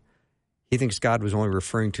man, he thinks God was only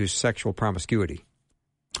referring to sexual promiscuity.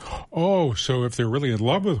 Oh, so if they're really in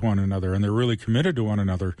love with one another and they're really committed to one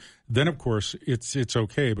another, then of course it's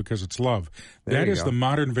okay because it's love. That is the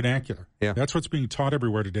modern vernacular. Yeah. That's what's being taught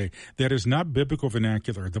everywhere today. That is not biblical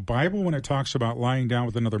vernacular. The Bible, when it talks about lying down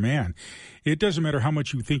with another man, it doesn't matter how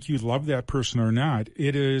much you think you love that person or not.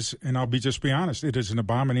 It is, and I'll just be honest, it is an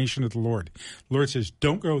abomination of the Lord. The Lord says,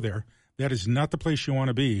 don't go there. That is not the place you want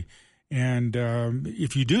to be. And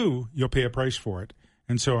if you do, you'll pay a price for it.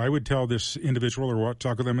 And so I would tell this individual or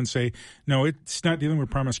talk with them and say, no, it's not dealing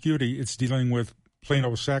with promiscuity. It's dealing with plain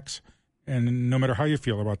old sex, and no matter how you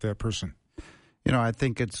feel about that person. You know, I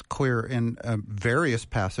think it's clear in various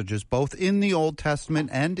passages, both in the Old Testament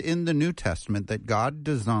and in the New Testament, that God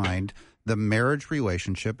designed the marriage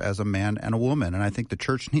relationship as a man and a woman. And I think the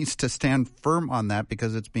church needs to stand firm on that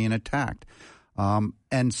because it's being attacked.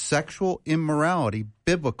 And sexual immorality,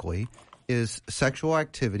 biblically, is sexual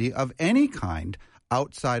activity of any kind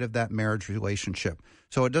outside of that marriage relationship.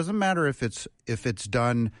 So it doesn't matter if it's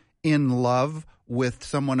done in love with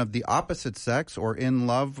someone of the opposite sex or in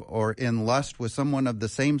love or in lust with someone of the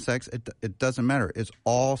same sex. It doesn't matter. It's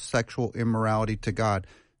all sexual immorality to God.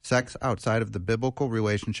 Sex outside of the biblical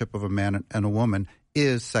relationship of a man and a woman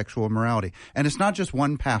is sexual immorality. And it's not just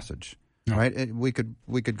one passage, right? We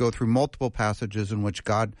could go through multiple passages in which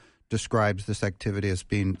God describes this activity as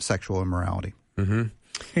being sexual immorality. Mm-hmm.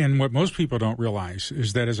 And what most people don't realize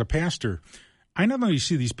is that as a pastor, I not only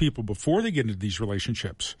see these people before they get into these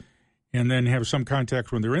relationships and then have some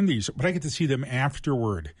contact when they're in these, but I get to see them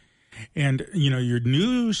afterward. And, you know, your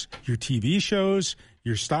news, your TV shows,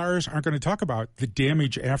 your stars aren't going to talk about the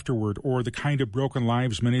damage afterward or the kind of broken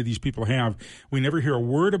lives many of these people have. We never hear a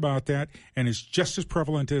word about that, and it's just as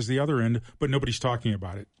prevalent as the other end, but nobody's talking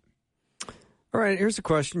about it. All right, here's a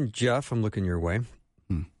question. Jeff, I'm looking your way.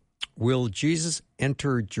 Will Jesus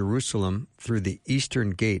enter Jerusalem through the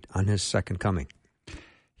eastern gate on his second coming?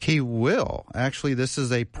 He will. Actually, this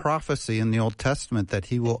is a prophecy in the Old Testament that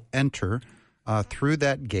he will enter through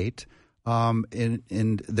that gate.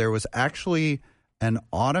 And there was actually an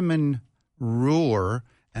Ottoman ruler,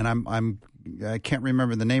 and I can't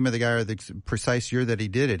remember the name of the guy or the precise year that he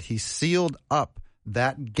did it. He sealed up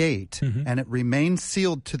that gate, and it remains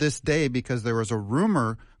sealed to this day because there was a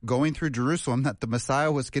rumor going through Jerusalem that the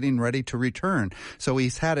Messiah was getting ready to return. So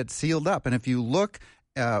he's had it sealed up. And if you look,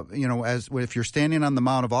 if you're standing on the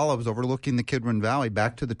Mount of Olives overlooking the Kidron Valley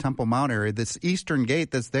back to the Temple Mount area, this eastern gate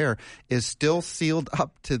that's there is still sealed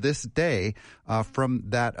up to this day from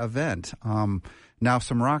that event. Now,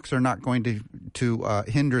 some rocks are not going to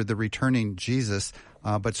hinder the returning Jesus,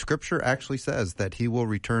 but Scripture actually says that he will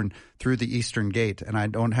return through the eastern gate. And I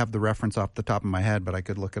don't have the reference off the top of my head, but I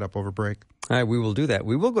could look it up over break. All right, we will do that.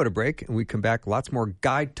 We will go to break, and we come back. Lots more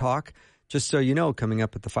guide talk. Just so you know, coming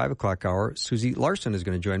up at the 5 o'clock hour, Susie Larson is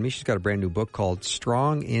going to join me. She's got a brand new book called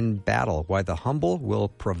Strong in Battle, Why the Humble Will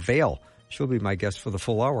Prevail. She'll be my guest for the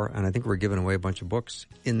full hour, and I think we're giving away a bunch of books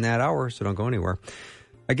in that hour, so don't go anywhere.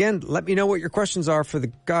 Again, let me know what your questions are for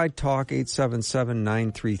the Guide Talk,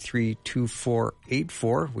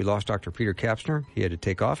 877-933-2484. We lost Dr. Peter Kapsner. He had to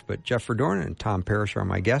take off, but Jeff Verdoorn and Tom Parrish are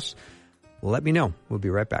my guests. Let me know. We'll be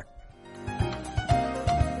right back.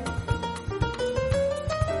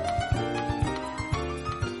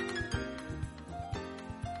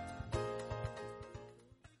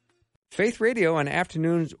 Faith Radio and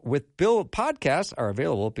Afternoons with Bill podcasts are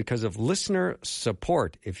available because of listener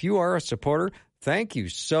support. If you are a supporter, thank you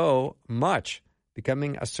so much.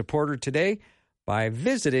 Becoming a supporter today by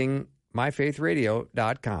visiting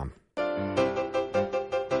myfaithradio.com.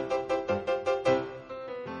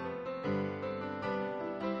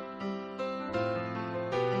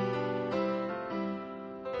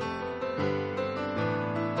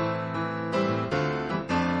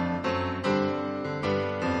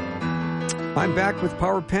 I'm back with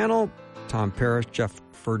Power Panel. Tom Parrish, Jeff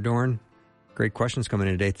Verdoorn. Great questions coming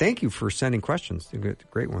in today. Thank you for sending questions.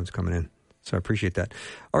 Great ones coming in. So I appreciate that.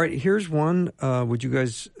 All right, here's one. Would you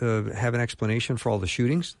guys have an explanation for all the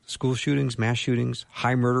shootings, school shootings, mass shootings,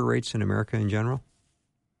 high murder rates in America in general?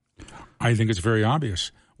 I think it's very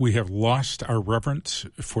obvious. We have lost our reverence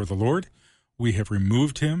for the Lord. We have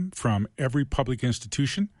removed him from every public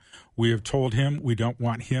institution. We have told him we don't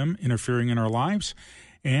want him interfering in our lives.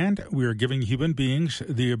 And we are giving human beings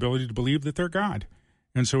the ability to believe that they're God.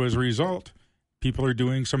 And so as a result, people are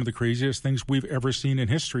doing some of the craziest things we've ever seen in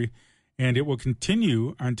history. And it will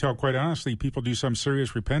continue until, quite honestly, people do some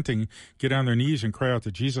serious repenting, get on their knees and cry out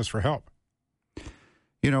to Jesus for help.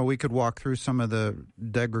 You know, we could walk through some of the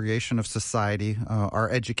degradation of society, our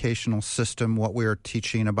educational system, what we are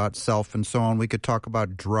teaching about self and so on. We could talk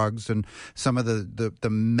about drugs and some of the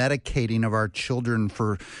medicating of our children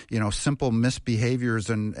for, you know, simple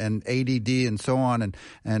misbehaviors and ADD and so on.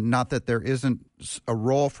 And not that there isn't a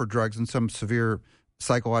role for drugs in some severe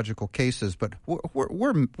psychological cases, but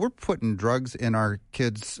we're putting drugs in our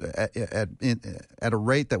kids at a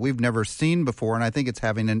rate that we've never seen before, and I think it's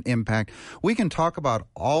having an impact. We can talk about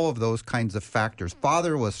all of those kinds of factors.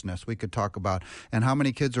 Fatherlessness we could talk about, and how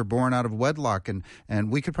many kids are born out of wedlock,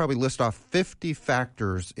 and we could probably list off 50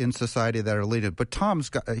 factors in society that are leading. But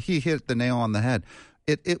he hit the nail on the head.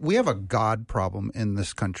 We have a God problem in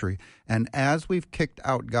this country, and as we've kicked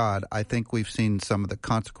out God, I think we've seen some of the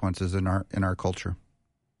consequences in our culture.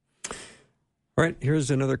 All right, here's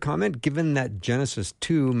another comment. Given that Genesis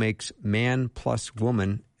 2 makes man plus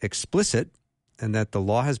woman explicit and that the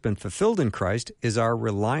law has been fulfilled in Christ, is our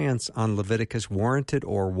reliance on Leviticus warranted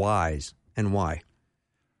or wise, and why?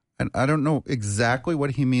 And I don't know exactly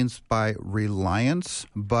what he means by reliance,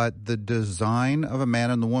 but the design of a man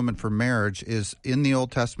and the woman for marriage is in the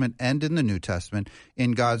Old Testament and in the New Testament.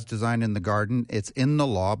 In God's design in the garden, it's in the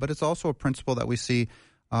law, but it's also a principle that we see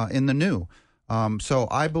in the New. So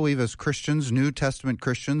I believe as Christians, New Testament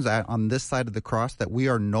Christians on this side of the cross, that we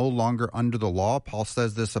are no longer under the law. Paul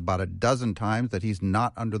says this about a dozen times, that he's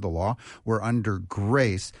not under the law. We're under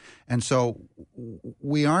grace. And so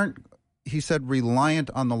we aren't, he said, reliant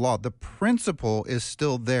on the law. The principle is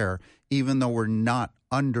still there, even though we're not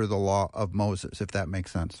under the law of Moses, if that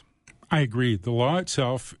makes sense. I agree. The law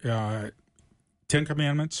itself, 10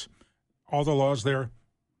 Commandments, all the laws there,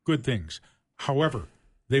 good things. However,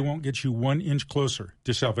 they won't get you 1 inch closer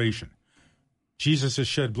to salvation. Jesus'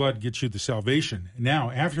 shed blood gets you the salvation. Now,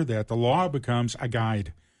 after that, the law becomes a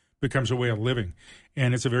guide, becomes a way of living.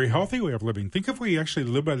 And it's a very healthy way of living. Think if we actually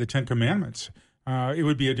live by the 10 Commandments, it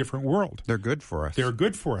would be a different world. They're good for us. They're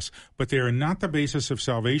good for us, but they are not the basis of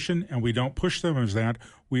salvation, and we don't push them as that.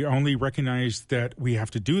 We only recognize that we have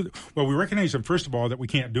to do well, we recognize them, first of all, that we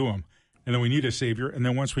can't do them, and then we need a Savior, and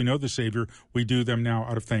then once we know the Savior, we do them now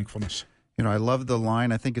out of thankfulness. You know, I love the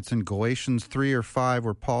line, I think it's in Galatians 3 or 5,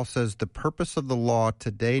 where Paul says, the purpose of the law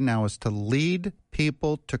today now is to lead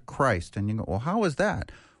people to Christ. And you go, well, how is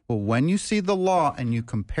that? Well, when you see the law and you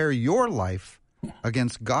compare your life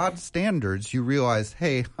against God's standards, you realize,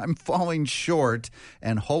 hey, I'm falling short,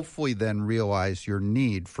 and hopefully then realize your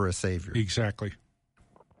need for a Savior. Exactly.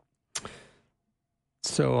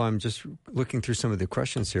 So I'm just looking through some of the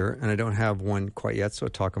questions here, and I don't have one quite yet, so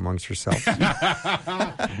talk amongst yourselves.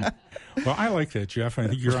 Well, I like that, Jeff. I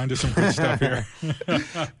think you're onto some good stuff here.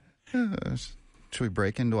 Should we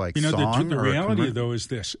break into song? The reality, though, is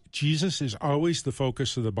this. Jesus is always the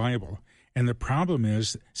focus of the Bible. And the problem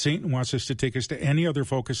is Satan wants us to take us to any other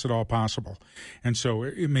focus at all possible. And so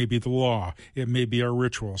it may be the law. It may be our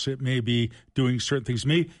rituals. It may be doing certain things. It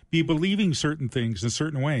may be believing certain things in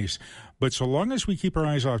certain ways. But so long as we keep our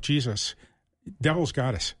eyes off Jesus, devil's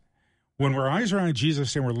got us. When our eyes are on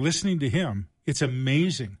Jesus and we're listening to him, it's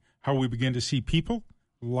amazing how we begin to see people,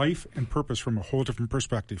 life, and purpose from a whole different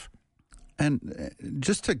perspective. And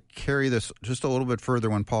just to carry this just a little bit further,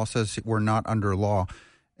 when Paul says we're not under law,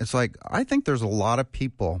 it's like, I think there's a lot of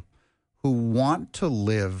people who want to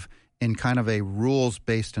live in kind of a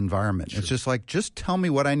rules-based environment. Sure. It's just like, just tell me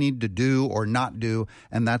what I need to do or not do,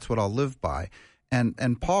 and that's what I'll live by.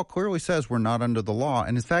 And Paul clearly says we're not under the law.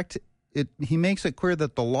 And in fact, he makes it clear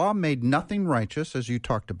that the law made nothing righteous, as you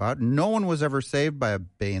talked about. No one was ever saved by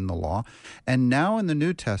obeying the law. And now in the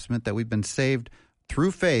New Testament that we've been saved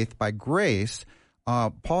through faith by grace,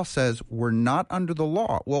 Paul says we're not under the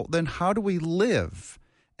law. Well, then how do we live?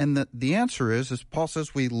 And the answer is, as Paul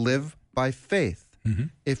says, we live by faith. Mm-hmm.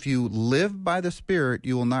 If you live by the Spirit,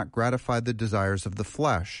 you will not gratify the desires of the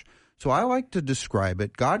flesh. So I like to describe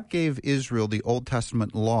it. God gave Israel the Old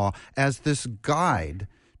Testament law as this guide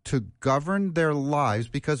to govern their lives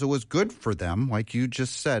because it was good for them, like you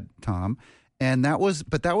just said, Tom. And that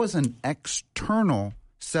was an external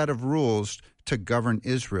set of rules to govern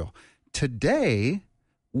Israel. Today,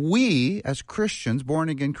 we as Christians,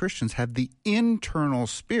 born-again Christians, have the internal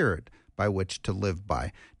spirit by which to live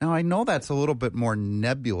by. Now, I know that's a little bit more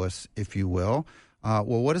nebulous, if you will. Well,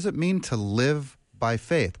 what does it mean to live by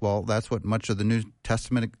faith? Well, that's what much of the New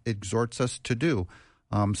Testament exhorts us to do.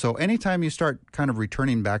 So anytime you start kind of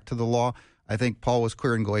returning back to the law, I think Paul was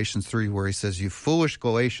clear in Galatians 3 where he says, "You foolish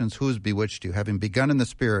Galatians, who has bewitched you? Having begun in the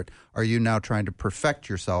Spirit, are you now trying to perfect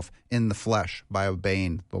yourself in the flesh by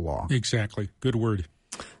obeying the law?" Exactly. Good word.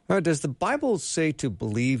 Does the Bible say to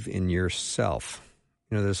believe in yourself?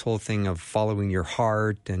 You know, this whole thing of following your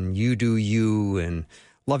heart and you do you and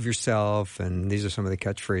love yourself, and these are some of the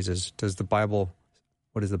catchphrases.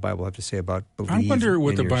 What does the Bible have to say about believe in yourself? I wonder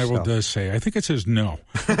what the Bible does say. I think it says no.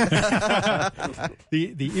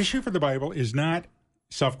 The issue for the Bible is not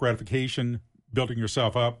self-gratification, building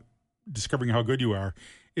yourself up, discovering how good you are.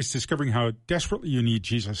 It's discovering how desperately you need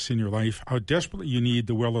Jesus in your life, how desperately you need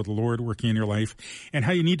the will of the Lord working in your life, and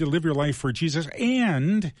how you need to live your life for Jesus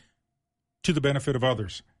and to the benefit of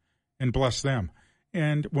others and bless them.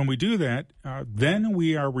 And when we do that, then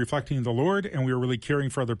we are reflecting the Lord and we are really caring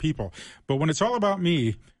for other people. But when it's all about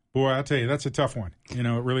me, boy, I'll tell you, that's a tough one. You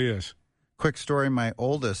know, it really is. Quick story, my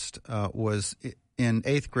oldest was in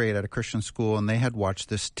 8th grade at a Christian school, and they had watched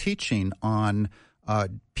this teaching on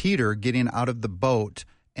Peter getting out of the boat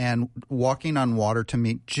and walking on water to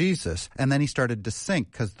meet Jesus. And then he started to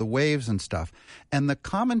sink because the waves and stuff. And the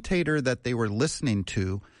commentator that they were listening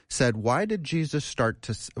to said, why did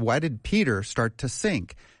Peter start to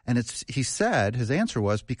sink? And he said, his answer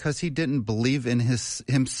was, because he didn't believe in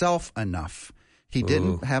himself enough. He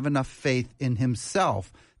didn't have enough faith in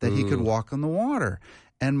himself that he could walk on the water.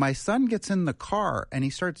 And my son gets in the car and he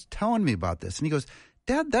starts telling me about this. And he goes,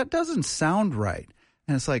 "Dad, that doesn't sound right."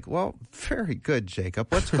 And it's like, well, very good, Jacob.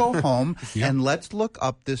 Let's go home and let's look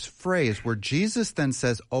up this phrase where Jesus then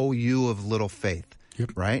says, "Oh, you of little faith,"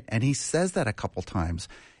 right? And he says that a couple times.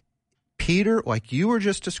 Peter, like you were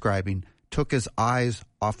just describing, took his eyes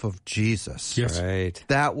off of Jesus. Yes. Right.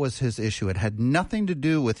 That was his issue. It had nothing to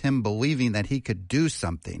do with him believing that he could do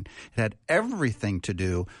something. It had everything to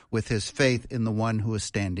do with his faith in the one who was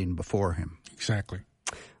standing before him. Exactly.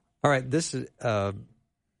 All right, this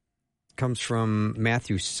comes from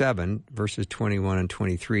Matthew 7, verses 21 and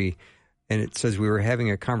 23, and it says, "We were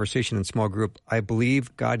having a conversation in small group. I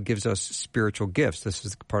believe God gives us spiritual gifts." This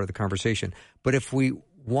is part of the conversation. "But if we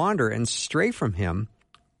wander and stray from him,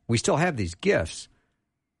 we still have these gifts,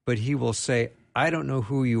 but he will say, 'I don't know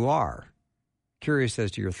who you are.'" Curious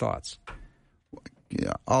as to your thoughts.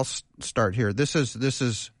 Yeah, I'll start here. This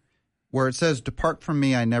is where it says, "Depart from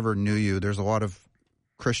me, I never knew you." There's a lot of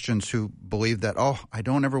Christians who believe that, I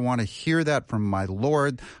don't ever want to hear that from my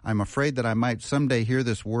Lord. I'm afraid that I might someday hear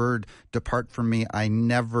this word, "Depart from me, I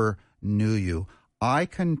never knew you." I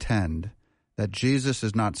contend that Jesus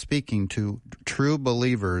is not speaking to true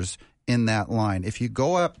believers in that line. If you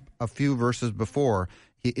go up a few verses before,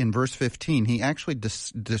 in verse 15, he actually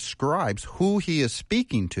describes who he is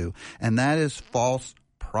speaking to, and that is false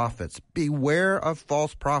prophets. Beware of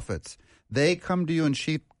false prophets. They come to you in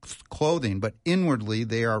sheep's clothing, but inwardly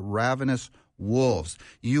they are ravenous wolves.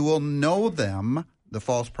 You will know them, the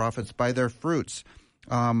false prophets, by their fruits.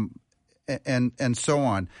 And so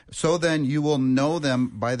on. So then you will know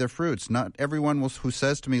them by their fruits. Not everyone who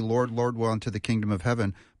says to me, "Lord, Lord," will enter the kingdom of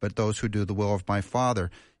heaven, but those who do the will of my Father.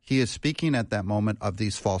 He is speaking at that moment of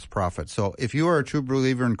these false prophets. So if you are a true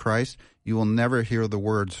believer in Christ, you will never hear the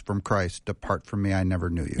words from Christ, "Depart from me, I never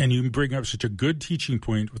knew you." And you bring up such a good teaching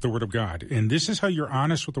point with the Word of God. And this is how you're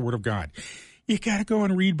honest with the Word of God. You got to go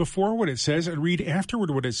and read before what it says and read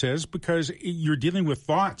afterward what it says, because you're dealing with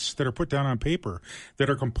thoughts that are put down on paper that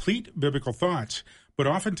are complete biblical thoughts. But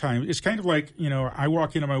oftentimes, it's kind of like, I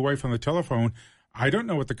walk into my wife on the telephone. I don't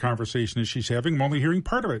know what the conversation is she's having. I'm only hearing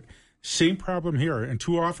part of it. Same problem here. And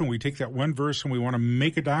too often we take that one verse and we want to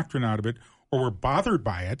make a doctrine out of it, or we're bothered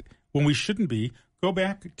by it when we shouldn't be. Go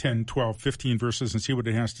back 10, 12, 15 verses and see what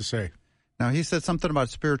it has to say. Now, he said something about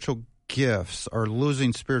spiritual gifts, or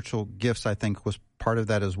losing spiritual gifts, I think, was part of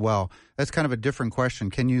that as well. That's kind of a different question.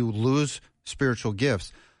 Can you lose spiritual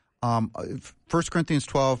gifts? 1 Corinthians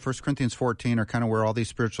 12, 1 Corinthians 14 are kind of where all these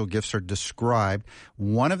spiritual gifts are described.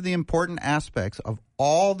 One of the important aspects of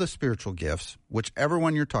all the spiritual gifts, whichever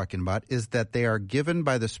one you're talking about, is that they are given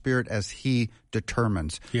by the Spirit as He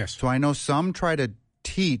determines. Yes. So I know some try to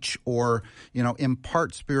teach or,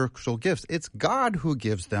 impart spiritual gifts. It's God who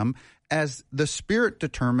gives them as the Spirit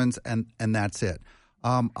determines, and that's it.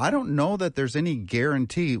 I don't know that there's any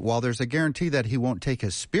guarantee. While there's a guarantee that He won't take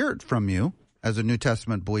His Spirit from you, as a New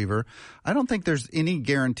Testament believer, I don't think there's any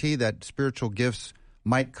guarantee that spiritual gifts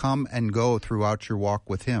might come and go throughout your walk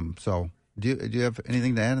with Him. So do you have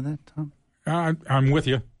anything to add to that, Tom? I'm with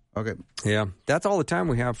you. Okay. Yeah, that's all the time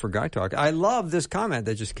we have for Guy Talk. I love this comment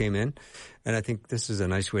that just came in, and I think this is a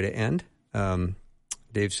nice way to end.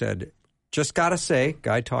 Dave said, just got to say,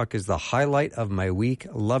 Guy Talk is the highlight of my week.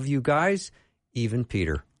 Love you guys, even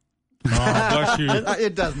Peter. Oh, bless you.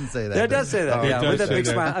 It doesn't say that. It does say that, yeah, with a big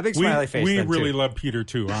smile, a big smiley face. We then, really too. love Peter,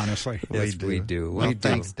 too, honestly. Yes, we do. Well, We do.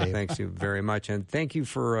 thanks, Dave. Thanks you very much. And thank you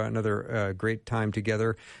for another great time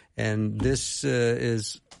together. And this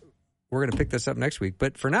we're going to pick this up next week.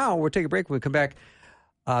 But for now, we'll take a break. When we come back,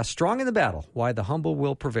 Strong in the Battle, Why the Humble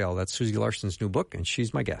Will Prevail. That's Susie Larson's new book, and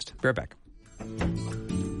she's my guest. Be right back.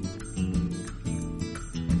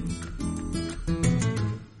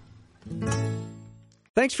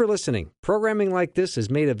 Thanks for listening. Programming like this is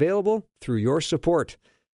made available through your support.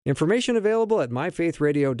 Information available at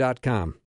myfaithradio.com.